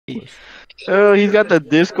Oh, he's got the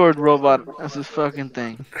Discord robot as his fucking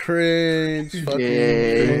thing. Cringe. Fucking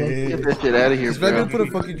Get cringe. that shit out of here, He's not bro. gonna put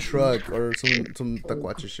a fucking truck or some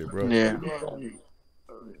tacuache shit, bro. Yeah.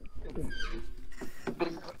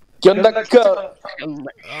 Oh,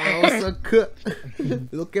 so cut.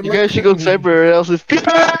 You guys should go separate, or else it's.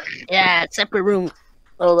 Yeah, separate room.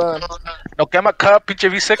 Hold on. No quema cup, pinche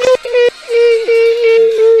V6.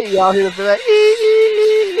 Y'all hear the like?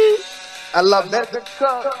 I love that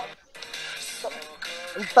cup.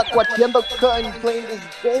 I'm tacuacheando cup and playing this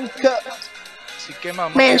game cup. Si quema,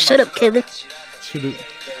 Man, shut up, Kevin.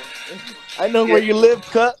 I know where you live,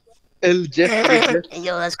 cup. El Jeffrey.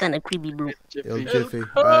 Yo, that's kind of creepy, bro. Yo, Jiffy.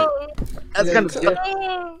 Alright. That's kind of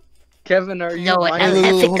Kevin, are you? No, I'll have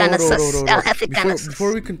it kind of sus. I'll have it kind of sus.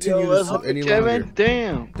 Before we continue this any longer, Kevin,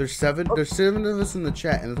 damn. there's seven of us in the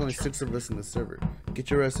chat, and there's only 6 of us in the server. Get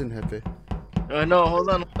your ass in, Jefe. No, hold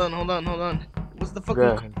on. What's the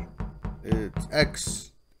fucking? It's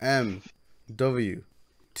X M W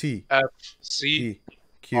T F C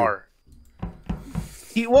Q. R.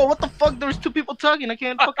 Well, what the fuck? There's 2 people talking. I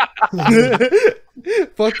can't fucking.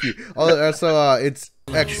 Fuck you. So it's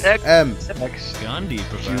X M. Gandhi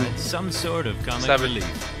provides some sort of comic 7.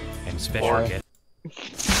 relief and special guest.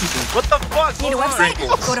 What the fuck? Need a website?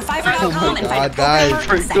 Go to Fiverr.com and find a guys.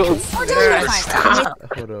 program seconds. Or donate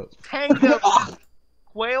Fiverr. Hold up. Hang up.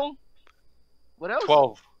 Quail. What else?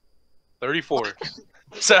 12. 34.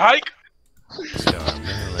 Say hike. Star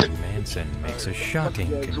Marilyn Manson makes a shocking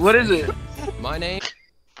confession. What is it? My name.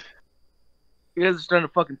 You guys are starting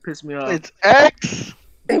to fucking piss me off. It's X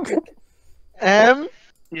M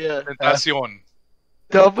Yeah. Tentacion.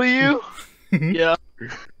 W Yeah.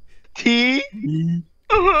 T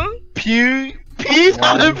Uh-huh. P P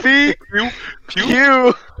P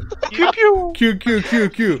Q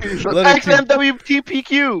Q. So Letter X Q. M W T P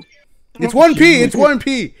Q. It's 1P. It's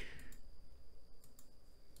 1P.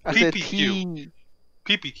 I said PPQ. T.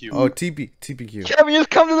 PPQ. Oh, TPQ. Kevin, just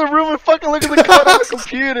come to the room and fucking look at the code on the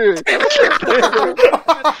computer.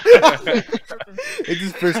 It's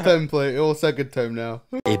his first time playing. Well, second time now.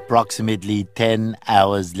 Approximately 10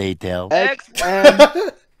 hours later. X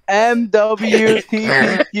M W T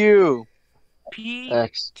P Q. P.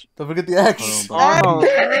 X. Don't forget the X. Oh,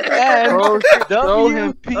 M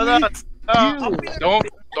W P Q.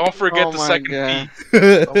 Don't forget Oh the my second God. P.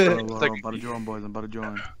 I'm about to join, boys. I'm about to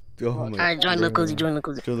join. Oh my Alright, join the cozy, join the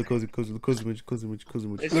cozy. Join the cozy. Yeah, the cozy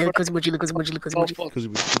mochi.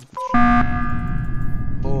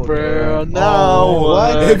 Oh, Bro, no. no.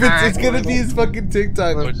 What? If it's gonna be his fucking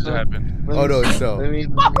TikTok. What just happened? Oh no, it's so. Let me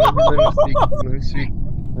speak.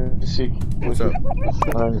 What's up?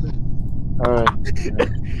 Alright.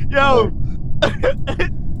 Yo.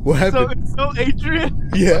 What happened? So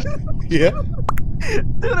Adrian. Yeah.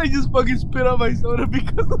 Dude, I just fucking spit on my soda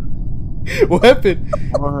because. What happened?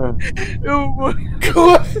 Oh,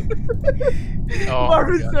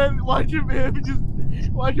 Marvin said, watch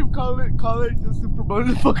him call it just to promote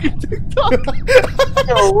his fucking TikTok.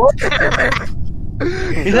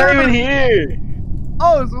 He's not even here.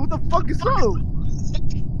 Oh, so what the fuck is wrong?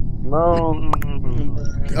 No.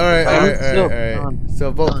 Alright.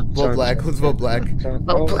 So vote black. Let's vote black.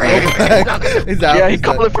 Vote black. He's out. Yeah, he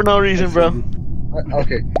called it for no reason, bro.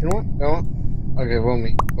 Okay, you know what? No. Okay, vote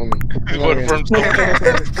me. Vote for himself.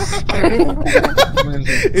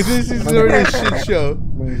 This is already a shit show.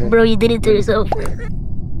 Bro, you did it to yourself.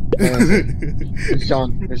 It's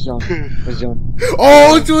John.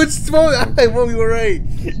 Oh, so it's small. Well, we were right.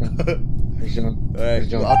 It's John. Alright,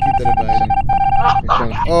 well, I'll keep that in mind.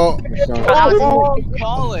 Oh. How did you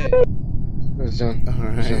call it? It's John.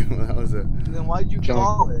 Alright, well, that was it. Then why'd you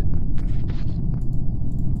call it?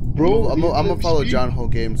 Bro, I'm gonna follow John whole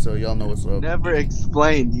game, so y'all know what's up. Never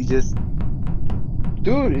explained. You just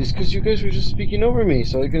Dude, it's because you guys were just speaking over me,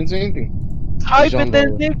 so I couldn't say anything. type it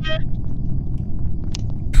then, nigga.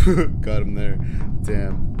 Got him there.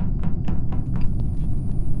 Damn.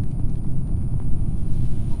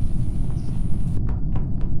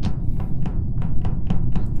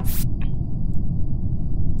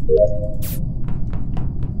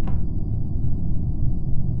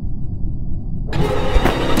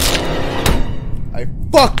 I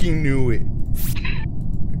fucking knew it.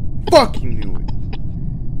 Fucking knew it.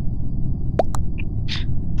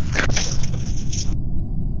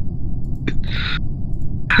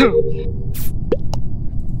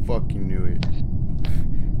 Fucking knew it.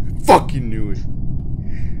 Fucking knew it.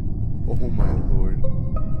 Oh my lord.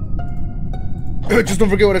 Just don't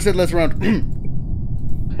forget what I said last round.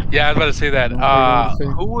 Yeah, I was about to say that.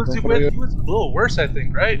 Who was he with? He was a little worse, I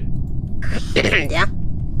think, right? Yeah.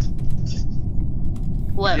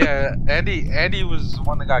 What? Yeah, Andy was the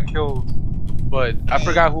one that got killed, but I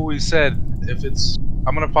forgot who he said. If it's,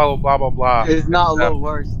 I'm gonna follow blah blah blah. It's not a little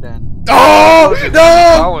worse then. Oh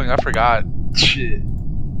no! Following, I forgot. Shit.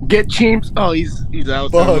 Get Chimps. Oh, he's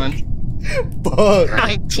out. Fuck. Man. Fuck.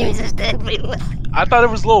 My James is dead. Wait, what? I thought it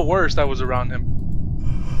was a little worse that was around him.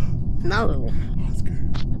 No.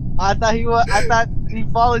 I thought he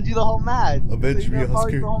followed you the whole match. Avenge me,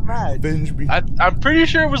 Oscar. The whole match. Avenge me. I'm pretty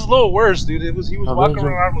sure it was a little worse, dude. He was walking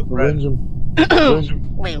around with red.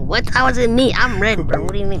 Wait, what? How was it me? I'm red, bro.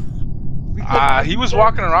 What do you mean? He was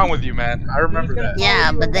walking around with you, man. I remember that.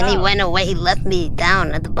 Yeah, but then he went away. He left me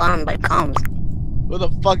down at the bottom by comms. What the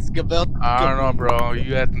fuck's Gavel? I don't know, bro.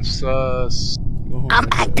 You acting sus. I'm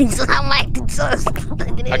acting sus. I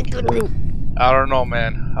didn't even do anything. I don't know,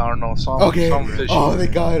 man. I don't know. Some fishy. Oh, they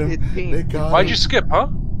got him. They got him. Why'd you skip, huh?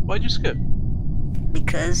 Why'd you skip?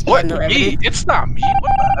 Because What? no Me? evidence. It's not me.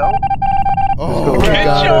 What the hell? Oh, Get they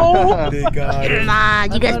got Joe. him. They got him. Nah,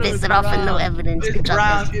 you guys pissed it off with no evidence. Good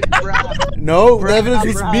job, guys. No, the evidence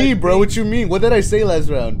was me, bro. What you mean? What did I say last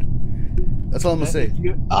round? That's all I'm gonna say.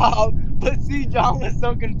 Oh, but see, John was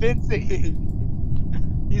so convincing.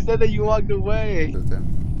 He said that you walked away.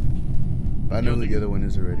 I know who the other one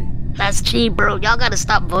is already. That's cheap, bro. Y'all gotta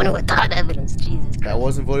stop voting without evidence. Jesus. I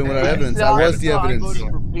wasn't voting without evidence. I was the evidence. I voted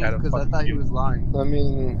for Pink because I thought he was lying. I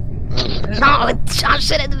mean, No, Sean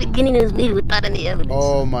said at the beginning it was me without any evidence.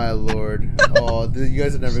 Oh my lord. Oh, you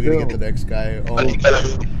guys are never gonna get the next guy. Oh.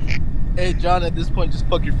 Hey, John, at this point, just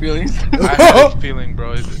fuck your feelings. I had a feeling,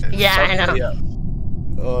 bro. Yeah, I know. Yeah.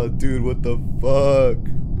 Oh, dude, what the fuck?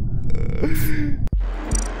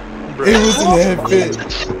 It was an epic.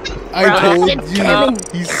 I told you. Kevin,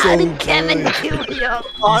 He's how so did Kevin good. kill you?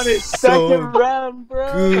 On his so second round,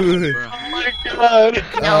 bro. Good. Oh my god.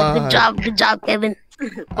 No, good job, Kevin.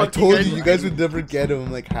 I told you guys would never get him.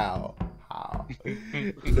 I'm like, how? How?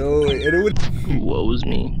 No, and it would. What was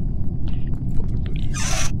me?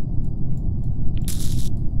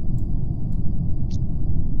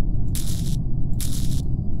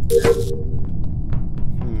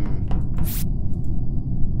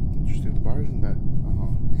 Interesting. The bar isn't that.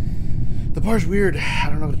 The bar's weird. I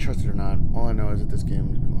don't know if I trust it or not. All I know is that this game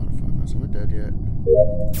has been a lot of fun. So am I dead yet?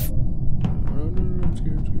 No, I'm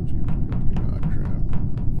scared. Oh, crap.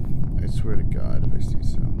 I swear to God if I see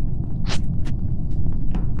so.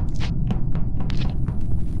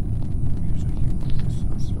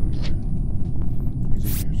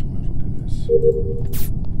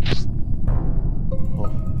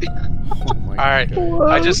 Alright,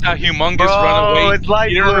 I just saw Humongous run away. It's like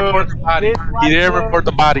he didn't report the body. He didn't report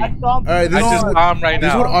the body. Alright, this I is just saw him right this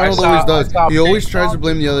is now. what Arnold always does. He always tries to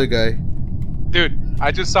blame the other guy. Dude,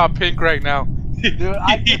 I just saw Pink right now. Dude,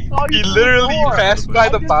 I just saw you He through literally the door. passed by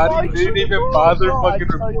the I just saw body. you Didn't through the even door, bother bro. fucking I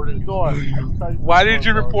just saw you through the reporting. door. I just saw you through Why the did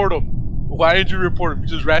you door, bro. report him? Why did you report him? You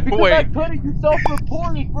just ran Because away. I couldn't. You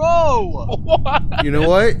self-reported, bro. What? You know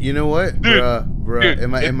what? Dude, Bruh. dude, it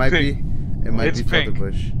might Pink. be. It might It's be Pink.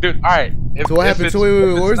 Bush. Dude, alright. So what happened? So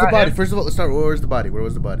wait. Where's the body? First of all, let's start. Where was the body? Where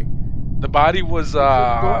was the body? The body was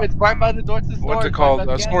It's right by the door to the storage. what's it called?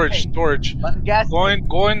 Storage. By the gas tank.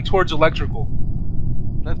 Going towards electrical.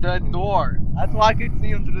 The door. That's why I could see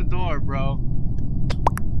him through the door, bro.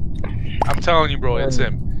 I'm telling you, bro, it's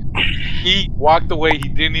him. He walked away. He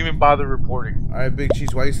didn't even bother reporting. All right, Big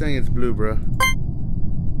Cheese. Why are you saying it's blue, bro?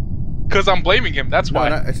 Cause I'm blaming him. That's why.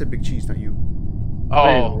 No, I said Big Cheese, not you.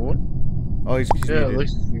 Oh, Oh, he's Yeah, muted.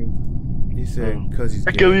 looks. He said because he's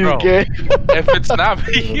gay. bro. If it's not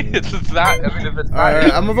me, it's not. I mean, if it's not Alright,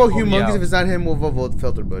 him, I'm gonna vote he'll be Humongous. out. If it's not him, we'll vote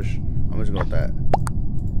Filterbush. I'm just gonna go with that.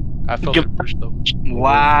 I felt it first though.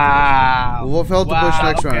 Wow. We'll vote Filterbush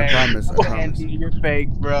next round. I promise. I promise. Andy, you're fake,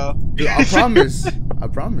 bro. Dude, I promise. I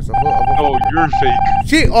promise. I'll vote. Oh, you're fake.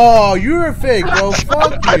 Shit. Oh, you're a fake, bro.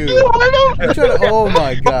 Fuck you. You trying to, oh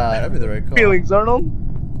my god. I made the right call. Feelings, Arnold.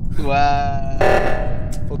 Wow.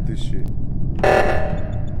 Fuck this shit.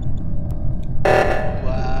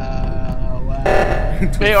 Wow.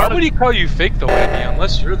 Hey, why would he call you fake though, Andy?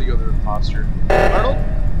 Unless you're the other imposter. Arnold,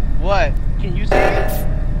 What? can you see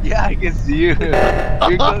me? Yeah, I can see you.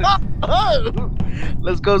 You're good.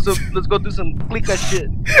 Let's go do some clicker shit.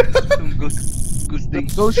 Some goose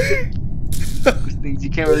things. Go shit. Goose things you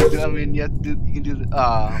can't really do. I mean, you can do the.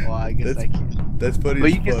 Oh, well, I guess I can't. That's funny But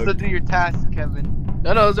as you can fuck. still do your tasks, Kevin.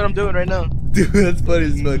 I know that's what I'm doing right now. Dude, that's funny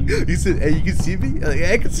as fuck. You said, hey, you can see me? Like,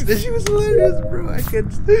 I can see that shit was hilarious, bro. I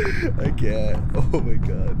can't. Oh my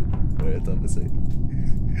god. Alright, that's all I'm gonna say.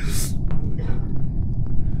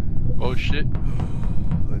 Oh shit.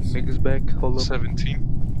 Niggas back. Hold up.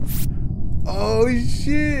 17. Oh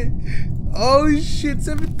shit. Oh shit.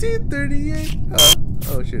 1738.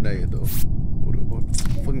 Oh shit, not yet though. Hold up.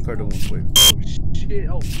 fucking card won't wait. Shit,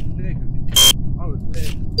 oh, nigga. I was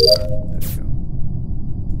dead. There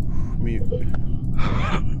we go. Mute.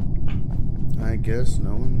 I guess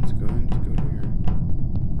no one's going to go here.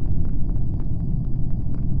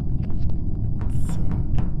 So.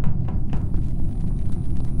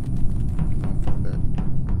 Oh, fuck that.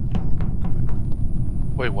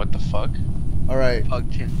 Wait, what the fuck? Alright.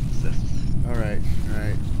 Okay. Alright.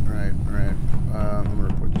 I'm gonna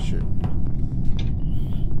report this shit.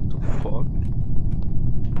 The fuck?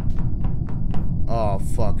 Oh,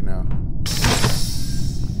 fuck now.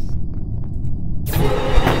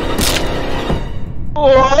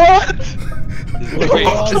 What? Wait,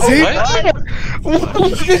 See? what?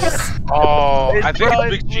 Oh, I think it's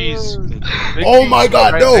Big Cheese. Big Oh Cheese my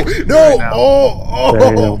god, right no! next to you No! right now.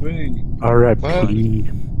 Oh! R.I.P.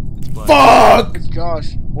 Fuck!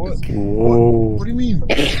 Josh, what? Whoa. What do you mean?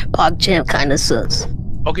 PogChamp kinda sucks.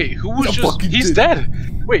 Okay, who was The just? fucking He's did. dead.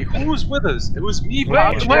 Wait, who was with us? It was me,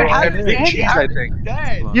 Bob, and Big Cheese, I think.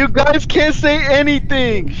 You guys can't say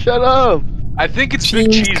anything. Shut up. I think it's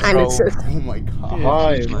Big Cheese Cheese, kinda bro. sucks. Oh my god.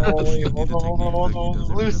 Hi.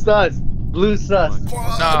 Blue sus. Blue sus.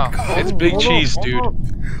 Nah, it's Big Cheese, dude.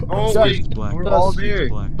 Oh, Josh, we're all there.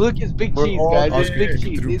 Look, it's Big We're Cheese, all guys. It's Oscar, Big take it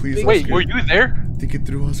Cheese. through, It's please, Big Wait, Oscar. were you there? Take it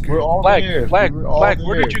through, Oscar. We're all Black, there. Black, We were all Black,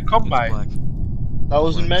 where did there. you come by? I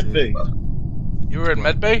was in Medbay. You were in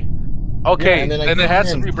Medbay? Okay, Yeah, and then I then it came has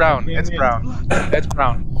to in. be brown. I came It's in. brown. It's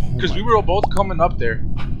brown. Oh Because my we were both coming up there.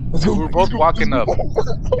 We were both walking up.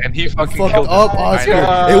 And he fucking Fuck killed up, us. Oscar. I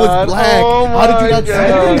know. It was black. Oh How did you not see my it?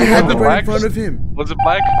 God. It happened Was it right black? in front of him. Was it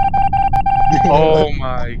black? Oh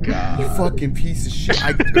my god. You fucking piece of shit. So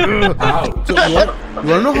what? You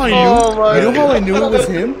wanna know how I knew? Oh my You know how I knew it was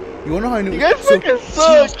him? You wanna know how I knew? You guys So- fucking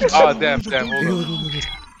suck. Oh damn, hold Hey, on. look.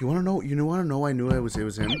 You wanna know? I knew it was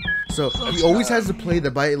him. So he always has to play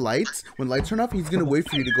the by lights. When lights turn off, he's gonna wait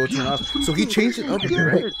for you to go turn off. So he changed it up a bit,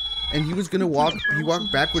 right? And he was gonna walk. He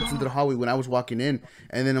walked backwards into the hallway when I was walking in,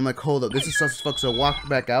 and then I'm like, hold up, this is sus as fuck. So I walked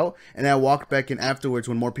back out, and I walked back in afterwards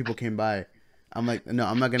when more people came by. I'm like, no,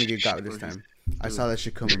 I'm not gonna get got this time. I saw that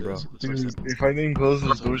shit coming, bro. Dude, if I didn't close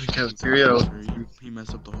the doors in cafeteria, I was... He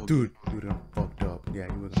messed up the whole Dude, I'm fucked up. Yeah,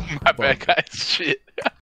 he was. My bad, guys. Shit.